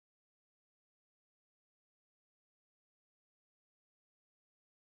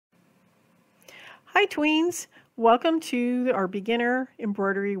Hi Tweens, welcome to our beginner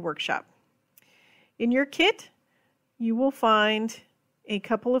embroidery workshop. In your kit you will find a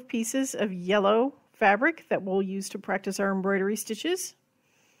couple of pieces of yellow fabric that we'll use to practice our embroidery stitches.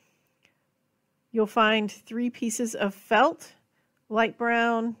 You'll find 3 pieces of felt, light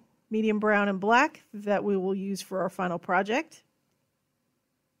brown, medium brown, and black that we will use for our final project.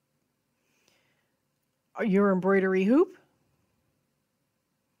 Your embroidery hoop,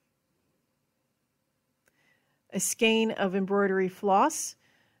 a skein of embroidery floss,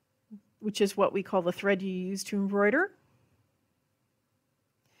 which is what we call the thread you use to embroider,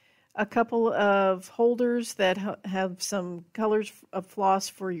 a couple of holders that have some colors of floss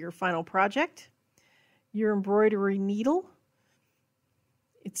for your final project, your embroidery needle,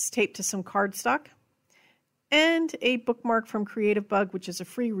 it's taped to some cardstock, and a bookmark from Creative Bug, which is a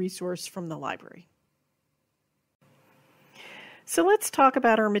free resource from the library. So let's talk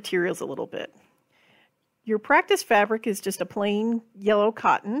about our materials a little bit. Your practice fabric is just a plain yellow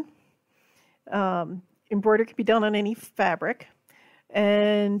cotton. Embroidery can be done on any fabric.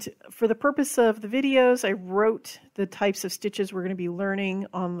 And for the purpose of the videos, I wrote the types of stitches we're going to be learning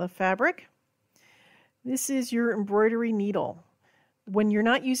on the fabric. This is your embroidery needle. When you're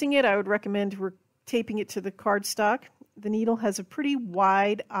not using it, I would recommend taping it to the cardstock. The needle has a pretty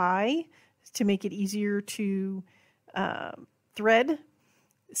wide eye to make it easier to thread.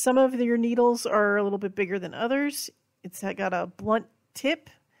 Some of your needles are a little bit bigger than others. It's got a blunt tip,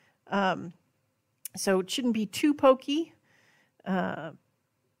 so it shouldn't be too pokey. As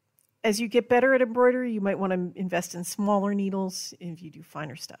you get better at embroidery, you might want to invest in smaller needles if you do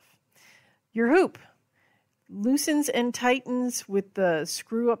finer stuff. Your hoop loosens and tightens with the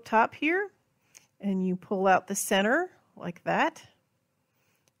screw up top here, and you pull out the center like that,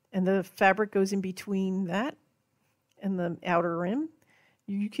 and the fabric goes in between that and the outer rim.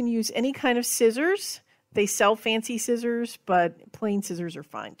 You can use any kind of scissors. They sell fancy scissors, but plain scissors are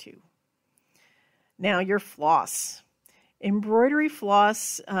fine too. Now your floss. Embroidery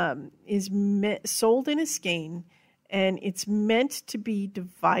floss is sold in a skein, and it's meant to be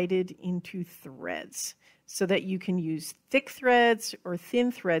divided into threads so that you can use thick threads or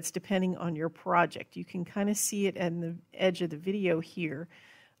thin threads depending on your project. You can kind of see it at the edge of the video here.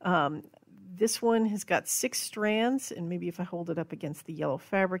 This one has got 6 strands, and maybe if I hold it up against the yellow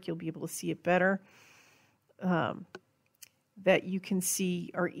fabric, you'll be able to see it better, that you can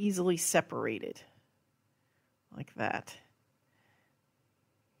see are easily separated, like that.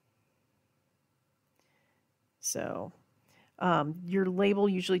 So your label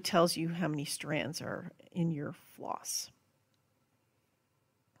usually tells you how many strands are in your floss.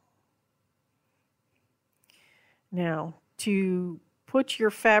 Now, to put your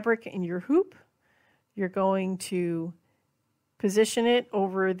fabric in your hoop, you're going to position it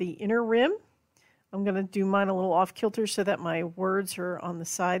over the inner rim. I'm going to do mine a little off kilter so that my words are on the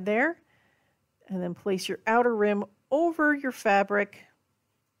side there. And then place your outer rim over your fabric,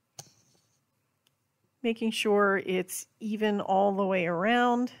 making sure it's even all the way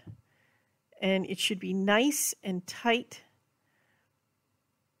around. And it should be nice and tight.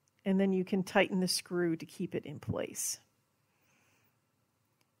 And then you can tighten the screw to keep it in place.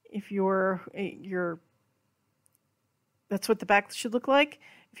 If that's what the back should look like.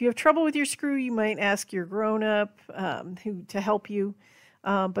 If you have trouble with your screw, you might ask your grown-up to help you.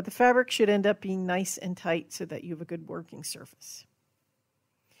 But the fabric should end up being nice and tight so that you have a good working surface.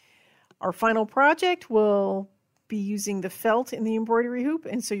 Our final project will be using the felt in the embroidery hoop,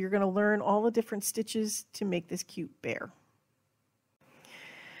 and so you're going to learn all the different stitches to make this cute bear.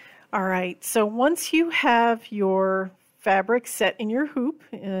 All right, so once you have your fabric set in your hoop,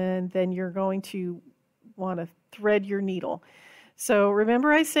 and then you're going to want to thread your needle. So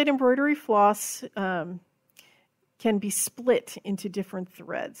remember I said embroidery floss can be split into different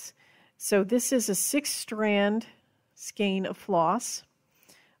threads. So this is a 6-strand skein of floss.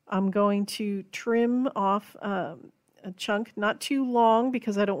 I'm going to trim off a chunk, not too long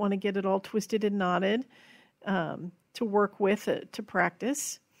because I don't want to get it all twisted and knotted, to work with to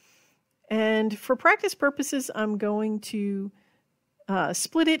practice. And for practice purposes, I'm going to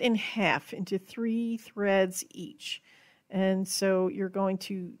split it in half into 3 threads each. And so you're going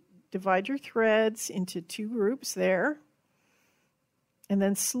to divide your threads into 2 groups there, and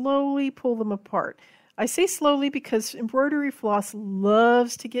then slowly pull them apart. I say slowly because embroidery floss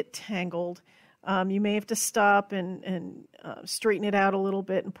loves to get tangled. You may have to stop and straighten it out a little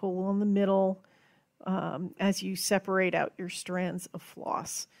bit and pull on the middle as you separate out your strands of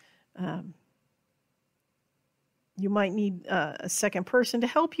floss. You might need a second person to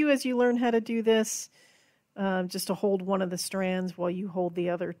help you as you learn how to do this, just to hold one of the strands while you hold the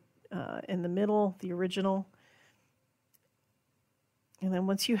other in the middle, the original. And then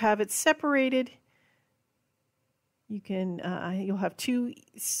once you have it separated, you'll have two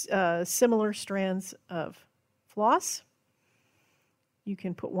similar strands of floss. You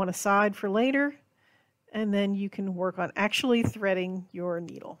can put one aside for later, and then you can work on actually threading your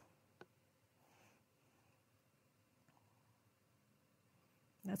needle.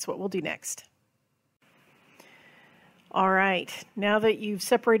 That's what we'll do next. All right, now that you've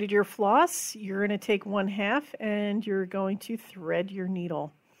separated your floss, you're going to take 1/2 and you're going to thread your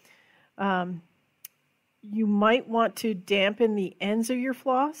needle. You might want to dampen the ends of your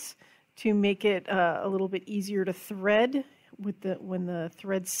floss to make it a little bit easier to thread. When the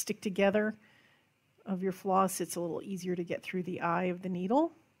threads stick together of your floss, it's a little easier to get through the eye of the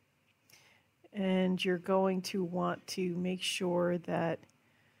needle. And you're going to want to make sure that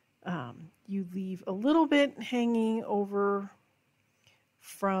you leave a little bit hanging over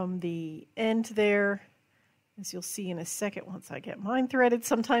from the end there, as you'll see in a second once I get mine threaded.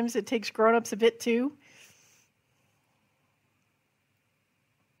 Sometimes it takes grown-ups a bit too.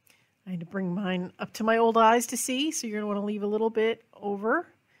 I had to bring mine up to my old eyes to see, so you're going to want to leave a little bit over.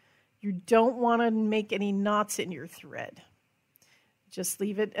 You don't want to make any knots in your thread. Just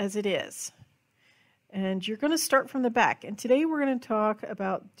leave it as it is. And you're going to start from the back. And today we're going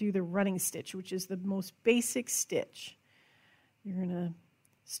to do the running stitch, which is the most basic stitch. You're going to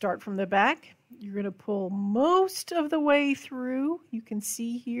start from the back. You're going to pull most of the way through. You can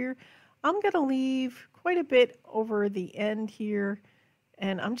see here, I'm going to leave quite a bit over the end here,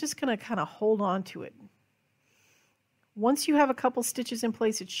 and I'm just going to kind of hold on to it. Once you have a couple stitches in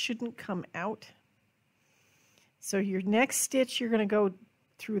place, it shouldn't come out. So your next stitch, you're going to go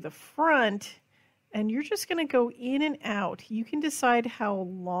through the front, and you're just going to go in and out. You can decide how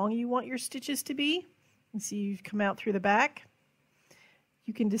long you want your stitches to be. You see you've come out through the back.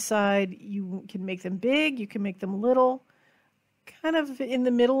 You can decide you can make them big, you can make them little. Kind of in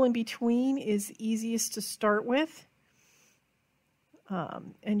the middle in between is easiest to start with.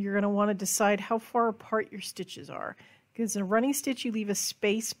 And you're going to want to decide how far apart your stitches are. Because in a running stitch, you leave a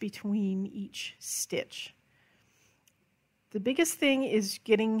space between each stitch. The biggest thing is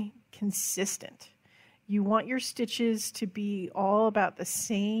getting consistent. You want your stitches to be all about the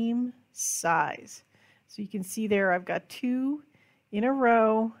same size. So you can see there I've got 2 in a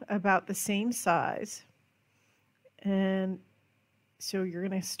row about the same size. And so you're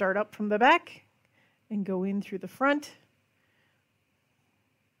going to start up from the back and go in through the front.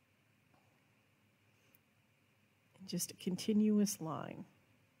 Just a continuous line.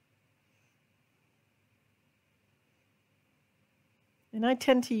 And I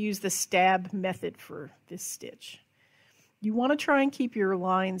tend to use the stab method for this stitch. You want to try and keep your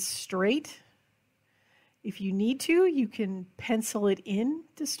lines straight. If you need to, you can pencil it in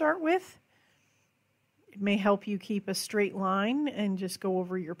to start with. It may help you keep a straight line and just go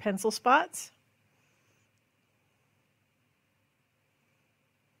over your pencil spots.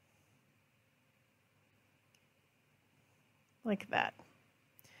 Like that.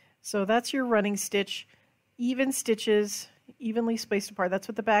 So that's your running stitch. Even stitches, evenly spaced apart. That's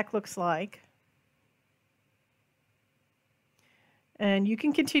what the back looks like. And you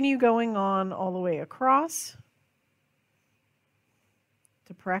can continue going on all the way across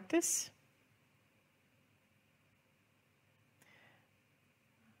to practice.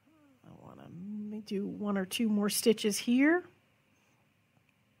 I want to do 1 or 2 more stitches here.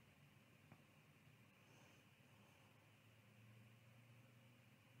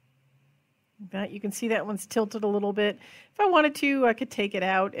 That you can see that one's tilted a little bit. If I wanted to, I could take it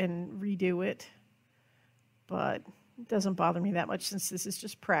out and redo it, but it doesn't bother me that much since this is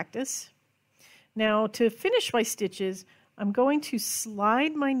just practice. Now to finish my stitches, I'm going to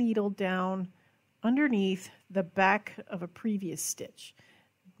slide my needle down underneath the back of a previous stitch,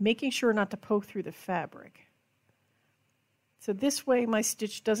 making sure not to poke through the fabric. So this way my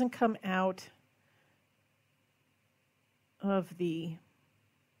stitch doesn't come out of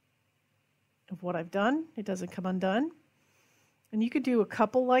what I've done. It doesn't come undone. And you could do a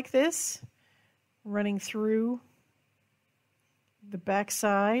couple like this, running through the back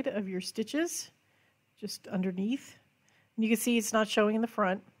side of your stitches, just underneath. And you can see it's not showing in the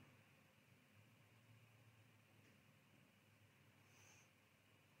front.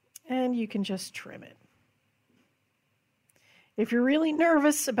 And you can just trim it. If you're really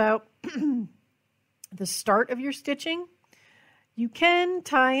nervous about the start of your stitching, you can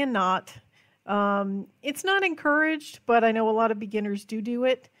tie a knot. It's not encouraged, but I know a lot of beginners do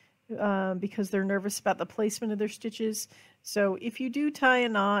it because they're nervous about the placement of their stitches. So if you do tie a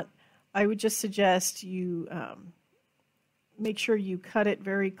knot, I would just suggest you make sure you cut it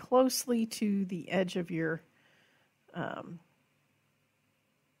very closely to the edge of your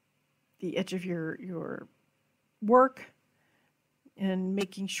work, and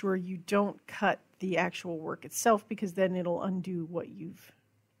making sure you don't cut the actual work itself, because then it'll undo what you've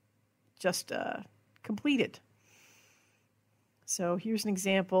just completed. So here's an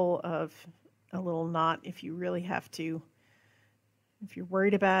example of a little knot if you really have to, if you're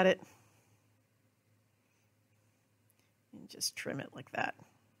worried about it. And just trim it like that.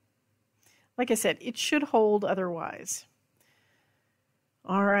 Like I said, it should hold otherwise.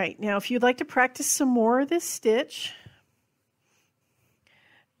 All right, now if you'd like to practice some more of this stitch,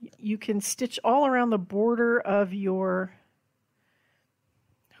 you can stitch all around the border of your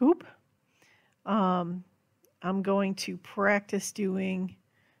hoop. I'm going to practice doing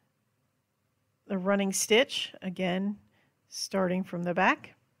the running stitch, again, starting from the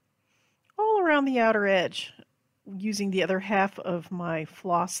back, all around the outer edge, using the other half of my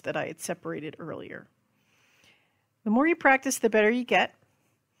floss that I had separated earlier. The more you practice, the better you get.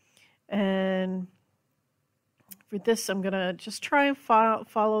 And for this, I'm going to just try and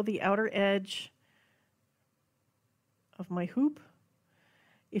follow the outer edge of my hoop.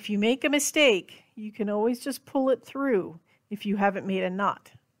 If you make a mistake, you can always just pull it through if you haven't made a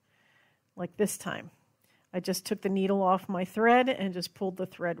knot, like this time. I just took the needle off my thread and just pulled the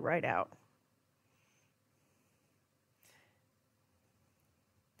thread right out.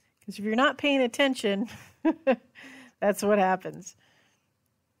 Because if you're not paying attention, that's what happens.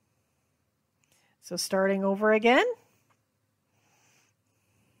 So starting over again.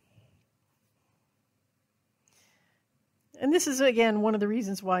 And this is, again, one of the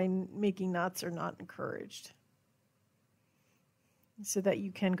reasons why making knots are not encouraged, so that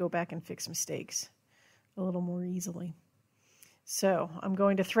you can go back and fix mistakes a little more easily. So I'm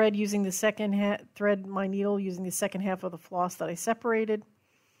going to thread using the thread my needle using the second half of the floss that I separated,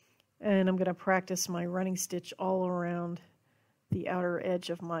 and I'm going to practice my running stitch all around the outer edge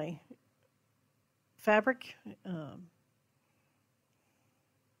of my fabric. Like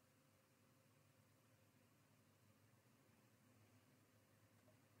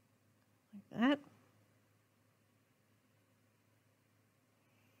that.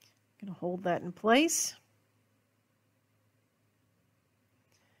 I'm going to hold that in place.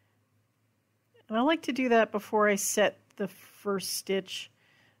 And I like to do that before I set the first stitch,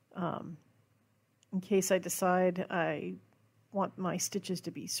 in case I decide I want my stitches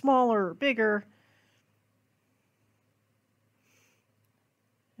to be smaller or bigger.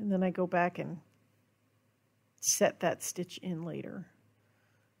 And then I go back and set that stitch in later.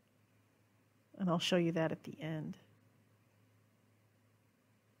 And I'll show you that at the end.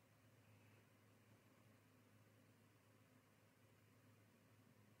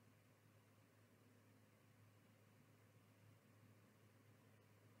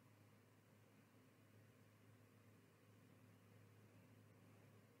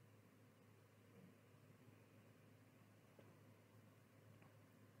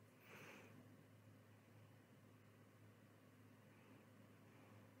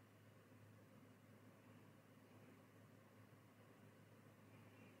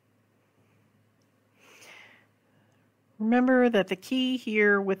 Remember that the key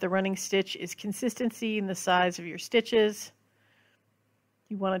here with the running stitch is consistency in the size of your stitches.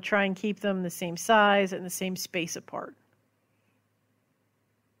 You want to try and keep them the same size and the same space apart.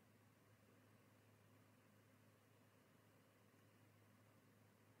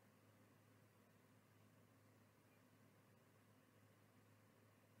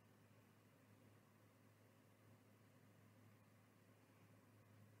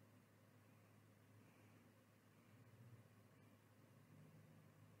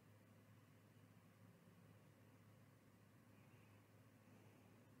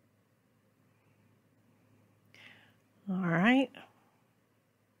 All right.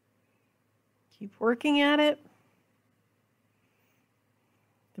 Keep working at it.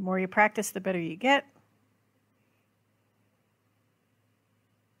 The more you practice, the better you get.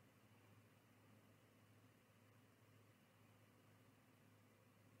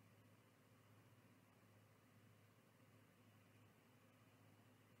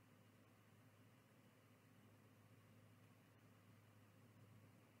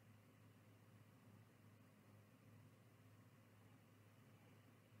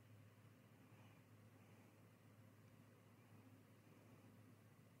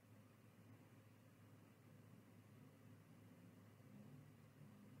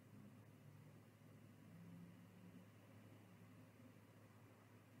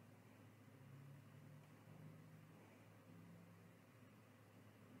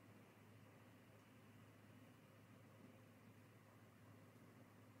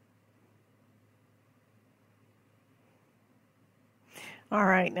 All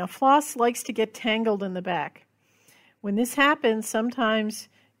right, now floss likes to get tangled in the back. When this happens, sometimes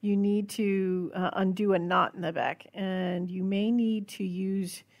you need to undo a knot in the back, and you may need to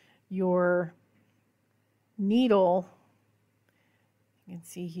use your needle. You can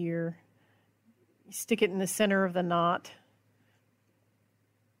see here, you stick it in the center of the knot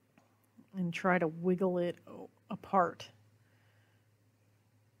and try to wiggle it apart.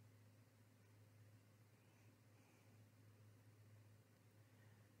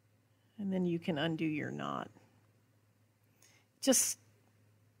 And then you can undo your knot. Just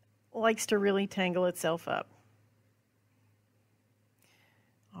likes to really tangle itself up.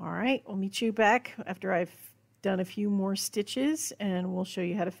 All right, we'll meet you back after I've done a few more stitches, and we'll show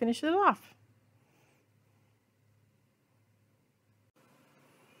you how to finish it off.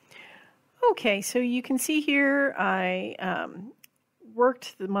 Okay, so you can see here I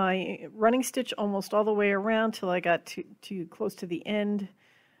worked my running stitch almost all the way around till I got to close to the end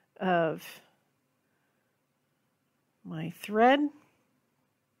of my thread.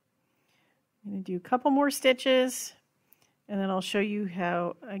 I'm going to do a couple more stitches, and then I'll show you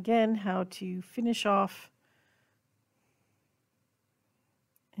how to finish off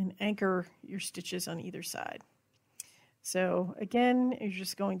and anchor your stitches on either side. So again, you're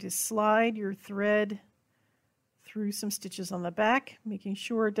just going to slide your thread through some stitches on the back, making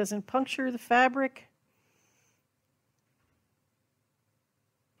sure it doesn't puncture the fabric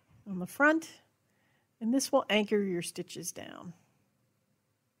on the front, and this will anchor your stitches down.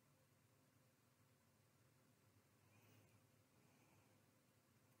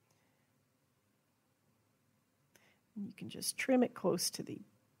 You can just trim it close to the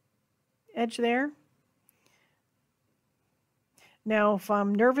edge there. Now, if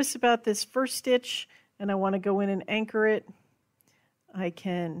I'm nervous about this first stitch and I want to go in and anchor it, I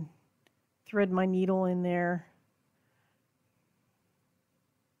can thread my needle in there.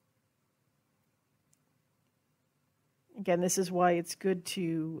 Again, this is why it's good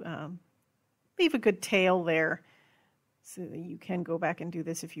to leave a good tail there so that you can go back and do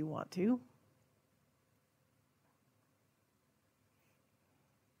this if you want to.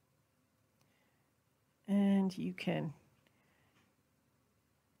 And you can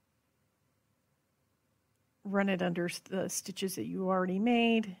run it under the stitches that you already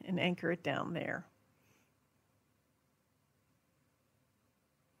made and anchor it down there.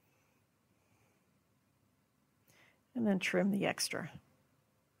 And then trim the extra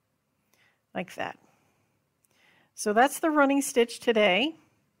like that. So that's the running stitch today.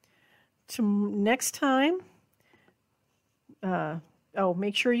 Next time,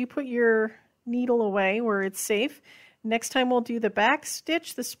 make sure you put your needle away where it's safe. Next time we'll do the back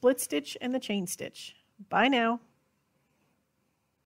stitch, the split stitch, and the chain stitch. Bye now.